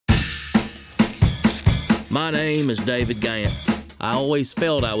My name is David Ghantt. I always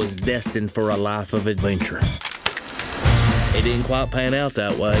felt I was destined for a life of adventure. It didn't quite pan out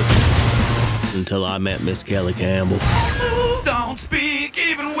that way until I met Miss Kelly Campbell. Move, don't speak,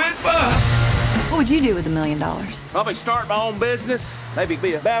 even whisper. What would you do with $1 million? Probably start my own business. Maybe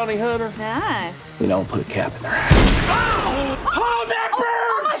be a bounty hunter. Nice. We don't put a cap in their ass. Oh, that burns!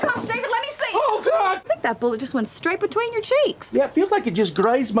 Oh my gosh, David, let me see. Oh, God! I think that bullet just went straight between your cheeks. Yeah, it feels like it just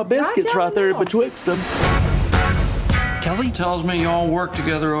grazed my biscuits right there betwixt them. Kelly tells me y'all work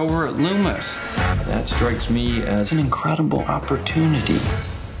together over at Loomis. That strikes me as an incredible opportunity.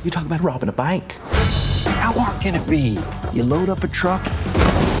 You talk about robbing a bank. How hard can it be? You load up a truck,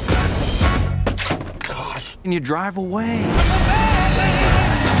 and you drive away.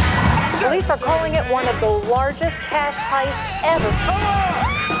 Police are calling it one of the largest cash heists ever.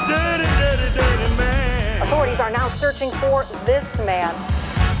 Authorities are now searching for this man.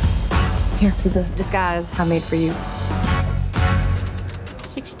 Here, this is a disguise I made for you.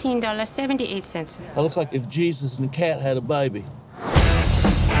 $16.78. That looks like if Jesus and the cat had a baby.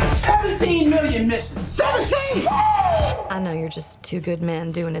 17 million missing. 17! I know you're just two good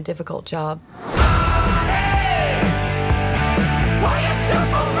men doing a difficult job.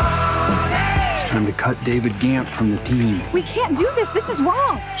 It's time to cut David Ghantt from the team. We can't do this. This is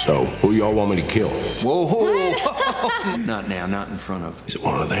wrong. So, who y'all want me to kill? Whoa! Not now, not in front of. Is it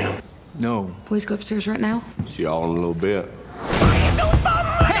one of them? No. Boys, go upstairs right now. See y'all in a little bit.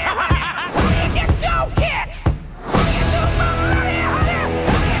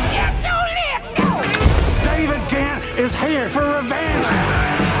 David Ghantt is here for revenge!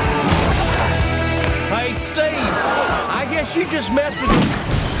 Hey, Steve, I guess you just messed with...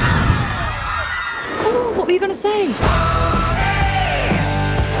 Ooh, what were you gonna say?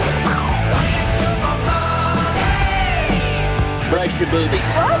 Brace your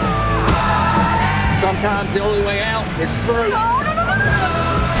boobies. Sometimes the only way out is through.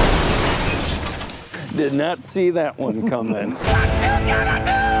 Did not see that one coming. What you gonna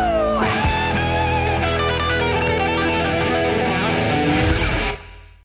do?